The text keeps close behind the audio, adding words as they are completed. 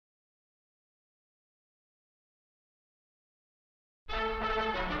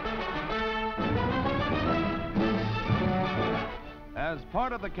As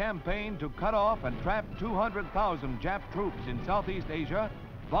part of the campaign to cut off and trap 200,000 Jap troops in Southeast Asia,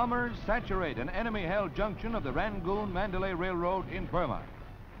 bombers saturate an enemy-held junction of the Rangoon-Mandalay Railroad in Burma.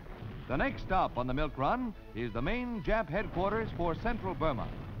 The next stop on the milk run is the main Jap headquarters for central Burma.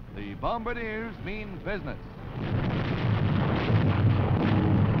 The bombardiers mean business.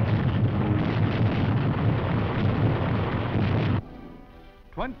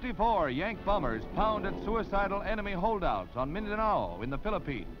 "24 Yank bombers pounded suicidal enemy holdouts on Mindanao in the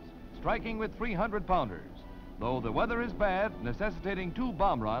Philippines, striking with 300-pounders. Though the weather is bad, necessitating 2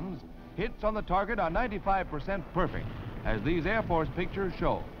 bomb runs, hits on the target are 95% perfect, as these Air Force pictures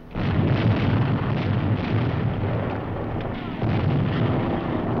show.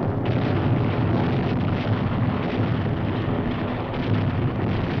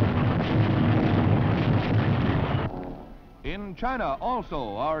 In China,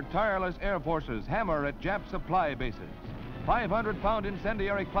 also, our tireless air forces hammer at Jap supply bases. 500-pound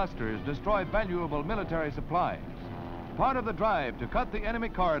incendiary clusters destroy valuable military supplies. Part of the drive to cut the enemy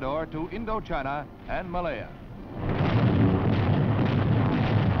corridor to Indochina and Malaya.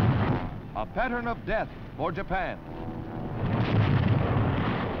 A pattern of death for Japan.